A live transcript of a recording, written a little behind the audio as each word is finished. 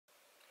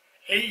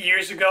8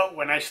 years ago,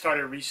 when I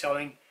started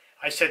reselling,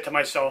 I said to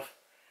myself,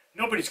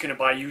 nobody's going to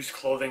buy used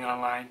clothing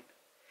online.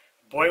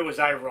 Boy, was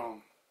I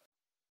wrong.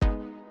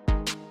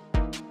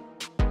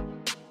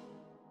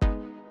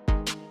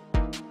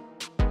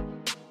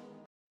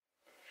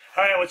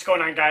 Alright, what's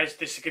going on, guys?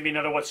 This is going to be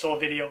another What Sold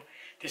video.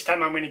 This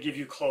time I'm going to give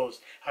you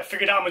clothes. I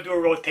figured out I'm going to do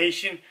a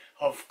rotation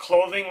of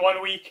clothing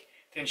one week,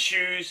 then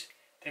shoes,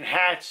 then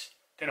hats,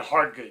 then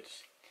hard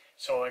goods.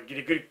 So I get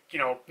a good,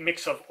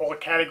 mix of all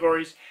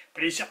categories,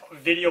 but each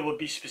video will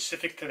be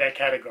specific to that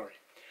category.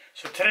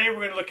 So today we're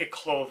going to look at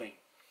clothing.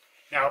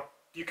 Now,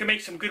 you can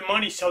make some good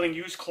money selling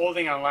used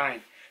clothing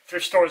online.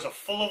 Thrift stores are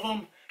full of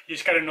them. You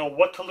just got to know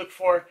what to look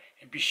for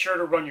and be sure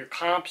to run your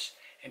comps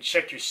and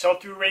check your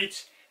sell-through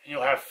rates, and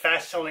you'll have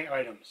fast-selling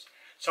items.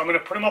 So I'm going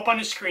to put them up on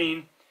the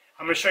screen.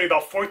 I'm going to show you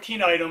about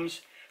 14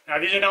 items. Now,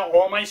 these are not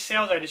all my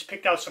sales. I just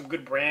picked out some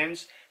good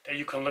brands that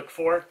you can look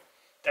for.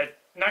 That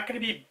not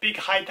going to be big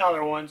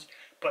high-dollar ones,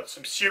 but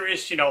some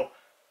serious,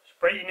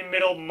 right in the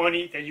middle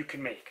money that you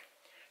can make.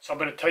 So I'm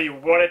going to tell you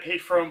what I paid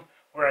for them,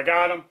 where I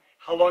got them,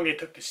 how long they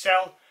took to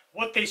sell,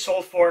 what they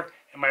sold for,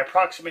 and my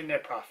approximate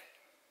net profit.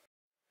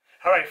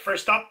 Alright,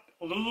 first up,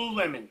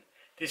 Lululemon.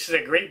 This is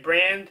a great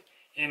brand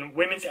in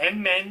women's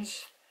and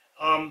men's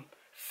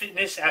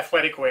fitness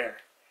athletic wear.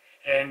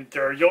 And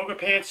their yoga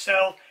pants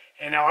sell,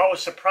 and I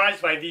was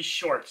surprised by these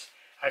shorts.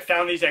 I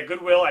found these at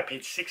Goodwill. I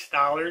paid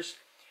 $6.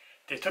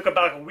 They took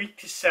about a week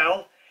to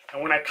sell,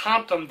 and when I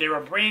comped them, they were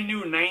brand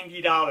new,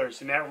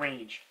 $90 in that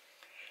range.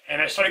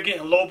 And I started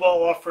getting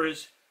lowball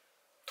offers,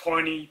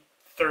 $20,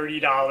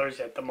 $30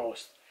 at the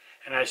most.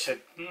 And I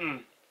said,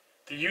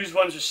 the used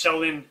ones are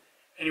selling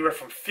anywhere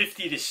from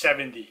 $50 to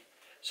 $70.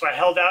 So I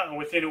held out, and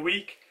within a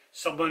week,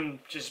 someone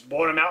just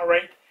bought them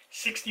outright,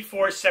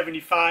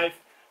 $64.75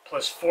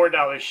 plus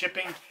 $4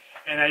 shipping,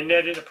 and I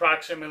netted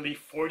approximately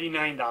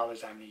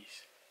 $49 on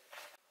these.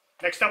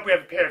 Next up, we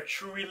have a pair of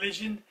True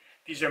Religion.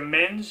 These are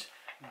men's.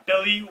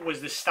 Billy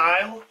was the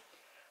style.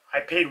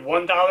 I paid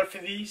 $1 for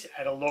these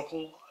at a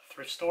local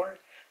thrift store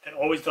that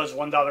always does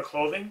 $1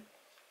 clothing.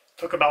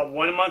 Took about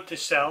 1 month to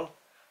sell.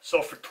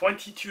 Sold for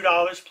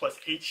 $22 plus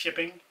 8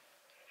 shipping,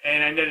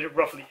 and I netted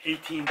roughly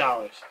 $18.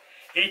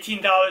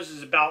 $18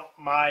 is about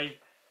my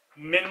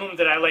minimum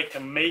that I like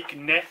to make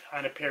net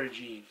on a pair of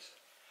jeans.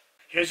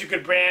 Here's a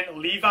good brand,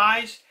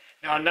 Levi's.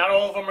 Now, not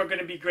all of them are going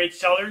to be great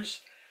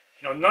sellers.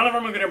 None of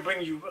them are going to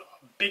bring you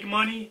big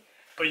money,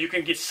 but you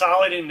can get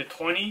solid in the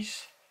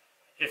 20s.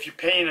 If you're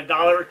paying $1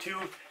 or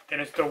 $2,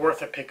 then they're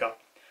worth a pickup.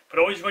 But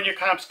always run your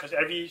comps because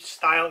every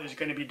style is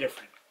going to be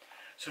different.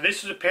 So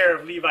this is a pair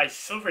of Levi's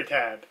Silver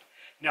Tab.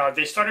 Now,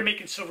 they started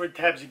making silver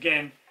tabs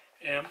again,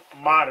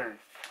 modern,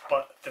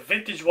 but the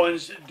vintage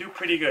ones do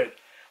pretty good.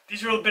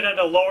 These are a little bit at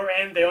the lower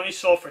end. They only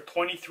sold for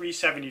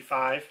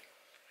 $23.75,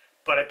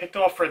 but I picked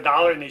them up for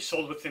 $1 and they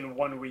sold within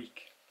 1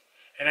 week.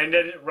 And I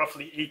netted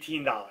roughly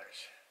 $18.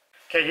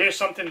 Okay, here's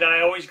something that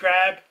I always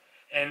grab,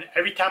 and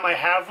every time I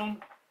have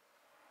them,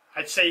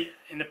 I'd say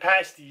in the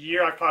past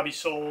year I've probably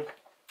sold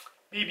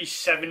maybe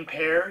 7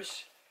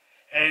 pairs,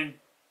 and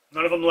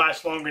none of them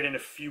last longer than a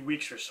few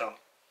weeks or so.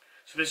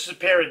 So this is a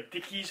pair of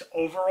Dickies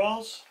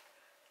overalls,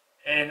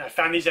 and I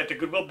found these at the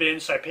Goodwill bin,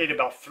 so I paid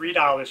about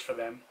 $3 for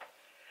them.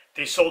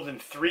 They sold in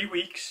 3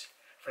 weeks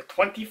for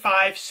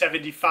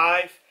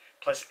 $25.75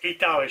 plus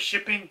 $8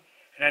 shipping,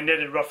 and I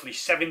netted roughly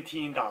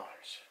 $17.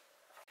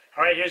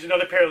 Alright, here's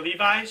another pair of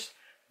Levi's.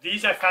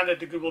 These I found at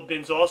the Goodwill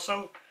bins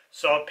also,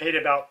 so I paid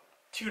about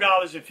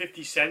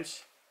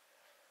 $2.50.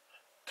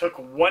 Took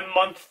 1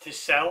 month to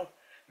sell.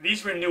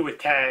 These were new with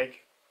tag,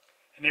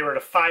 and they were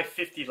at a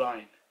 $5.50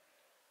 line.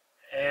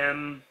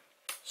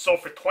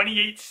 Sold for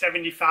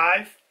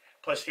 $28.75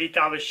 plus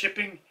 $8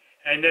 shipping,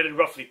 and I netted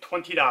roughly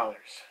 $20.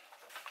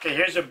 Okay,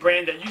 here's a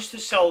brand that used to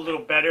sell a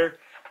little better,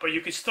 but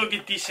you can still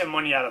get decent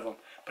money out of them.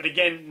 But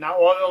again, not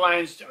all the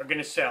lines are going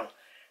to sell.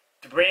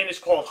 The brand is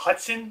called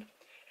Hudson,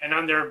 and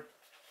on their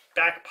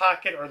back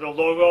pocket or their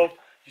logo,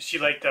 you see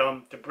like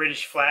the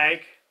British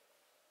flag.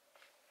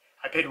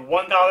 I paid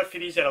 $1 for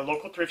these at a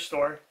local thrift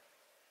store.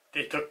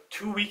 They took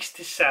 2 weeks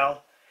to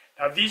sell.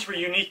 Now these were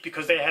unique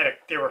because they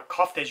were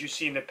cuffed, as you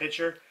see in the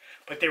picture,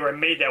 but they were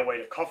made that way.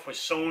 The cuff was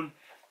sewn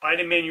by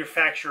the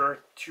manufacturer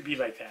to be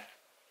like that.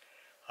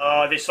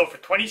 They sold for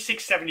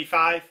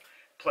 $26.75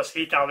 plus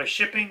 $8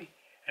 shipping,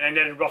 and I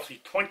netted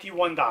roughly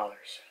 $21.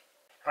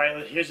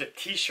 Alright, here's a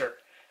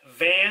t-shirt.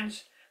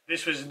 Vans.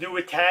 This was new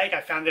with tag.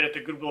 I found it at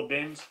the Goodwill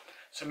bins,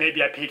 so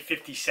maybe I paid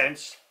 50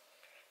 cents.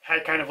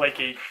 Had kind of like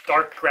a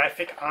dark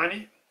graphic on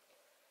it.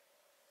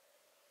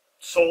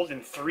 Sold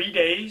in 3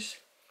 days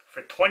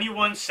for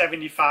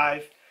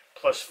 $21.75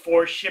 plus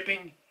 4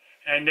 shipping,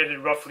 and I netted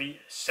roughly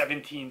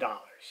 $17.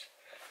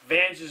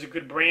 Vans is a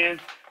good brand,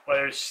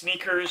 whether it's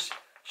sneakers,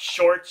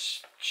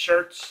 shorts,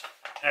 shirts,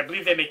 and I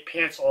believe they make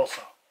pants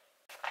also.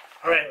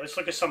 Alright, let's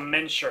look at some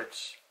men's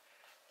shirts.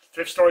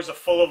 Thrift stores are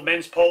full of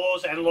men's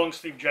polos and long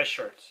sleeve dress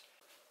shirts.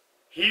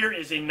 Here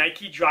is a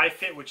Nike Dry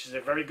Fit, which is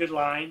a very good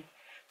line.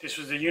 This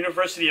was the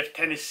University of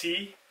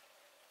Tennessee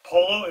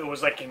polo. It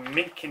was like in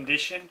mint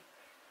condition.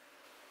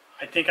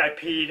 I think I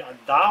paid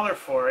 $1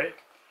 for it,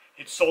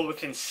 It sold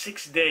within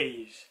 6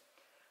 days.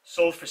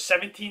 Sold for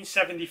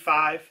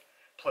 $17.75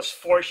 plus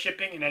 4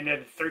 shipping, and I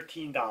netted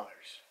 $13.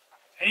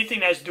 Anything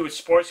that has to do with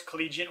sports,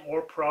 collegiate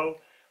or pro,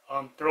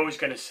 they're always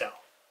going to sell.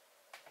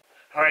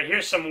 Alright,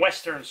 here's some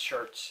Western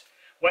shirts.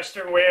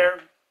 Western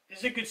wear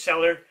is a good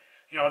seller.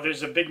 You know,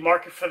 there's a big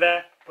market for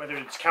that, whether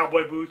it's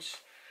cowboy boots,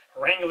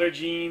 Wrangler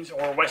jeans,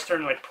 or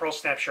Western like pearl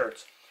snap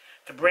shirts.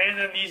 The brand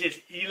on these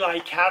is Eli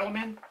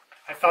Cattleman.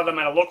 I found them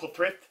at a local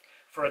thrift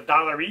for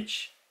 $1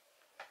 each.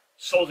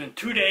 Sold in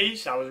 2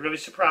 days. I was really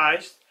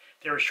surprised.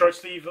 They were short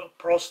sleeve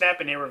pearl snap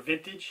and they were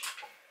vintage.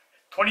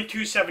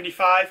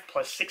 $22.75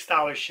 plus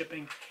 $6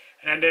 shipping,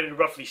 and I netted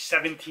roughly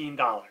 $17.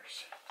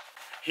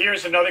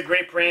 Here's another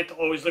great brand to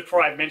always look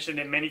for. I've mentioned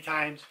it many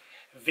times.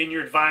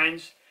 Vineyard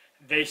Vines.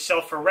 They sell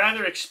for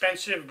rather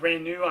expensive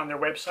brand new on their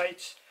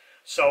websites.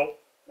 So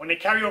when they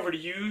carry over to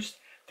used,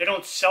 they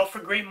don't sell for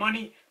great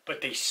money,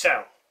 but they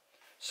sell.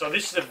 So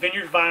this is a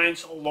Vineyard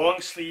Vines long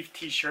sleeve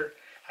t-shirt.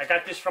 I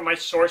got this from my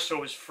source, so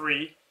it was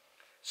free.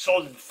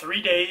 Sold in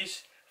 3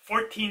 days,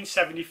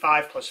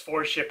 $14.75 plus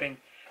 4 shipping,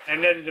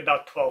 and netted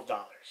about $12.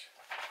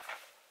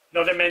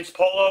 Another men's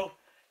polo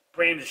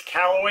brand is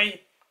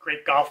Callaway,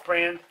 great golf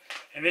brand,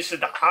 and this is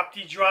the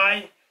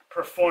OptiDry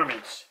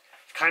Performance.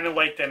 It's kind of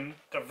like the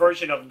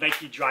version of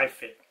Nike Dry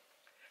Fit.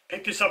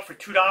 Picked this up for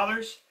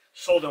 $2,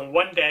 sold in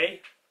 1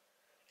 day,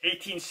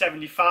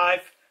 $18.75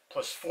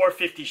 plus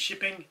 $4.50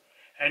 shipping,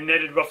 and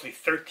netted roughly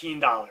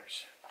 $13.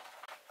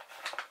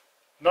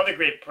 Another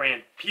great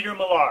brand, Peter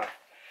Millar.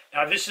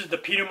 Now this is the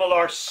Peter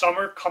Millar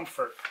Summer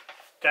Comfort.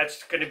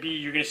 That's going to be,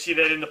 you're going to see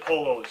that in the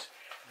polos.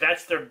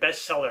 That's their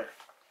best seller.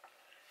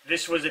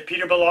 This was a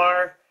Peter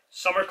Millar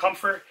Summer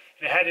Comfort,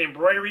 and it had an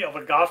embroidery of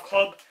a golf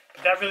club,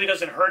 but that really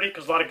doesn't hurt it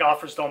because a lot of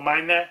golfers don't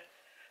mind that.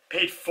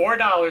 Paid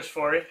 $4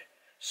 for it,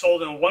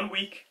 sold in 1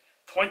 week,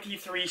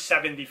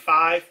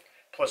 $23.75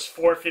 plus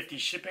 $4.50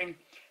 shipping,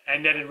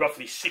 and netted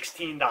roughly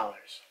 $16.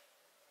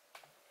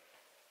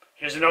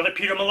 Here's another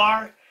Peter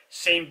Millar,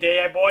 same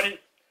day I bought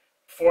it,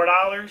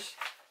 $4.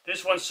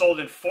 This one sold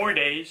in 4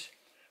 days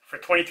for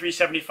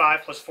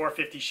 $23.75 plus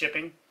 $4.50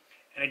 shipping,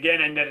 and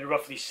again I netted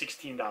roughly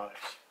 $16.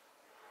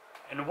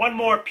 And one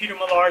more Peter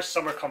Millar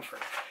Summer Comfort,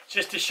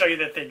 just to show you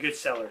that they're good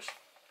sellers.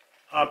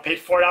 Paid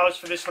 $4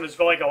 for this one as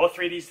well. I got all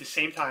 3 of these at the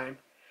same time.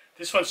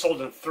 This one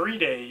sold in 3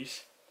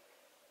 days,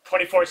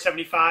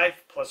 $24.75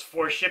 plus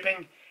 4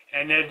 shipping,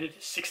 and I netted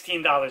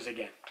 $16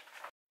 again.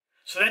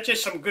 So that's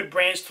just some good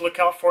brands to look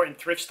out for in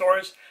thrift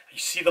stores. You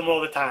see them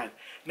all the time.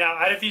 Now,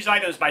 out of these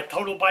items, my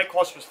total buy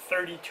cost was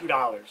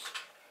 $32.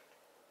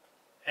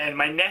 And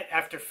my net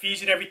after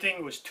fees and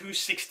everything was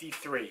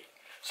 $263.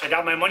 So I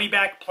got my money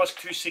back plus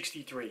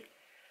 $263.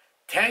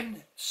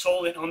 10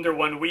 sold in under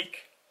 1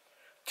 week.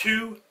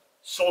 2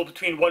 sold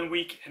between 1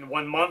 week and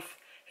 1 month.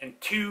 And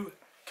 2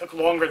 took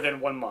longer than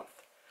 1 month.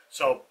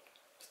 So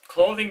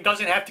clothing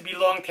doesn't have to be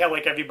long tail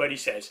like everybody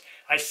says.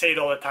 I say it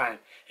all the time.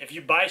 If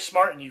you buy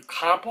smart and you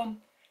comp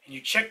them and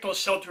you check those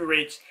sell-through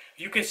rates,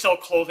 you can sell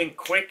clothing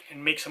quick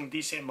and make some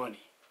decent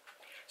money.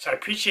 So I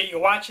appreciate you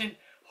watching.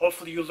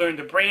 Hopefully you learned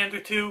a brand or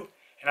two,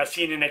 and I'll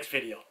see you in the next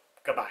video.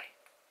 Goodbye.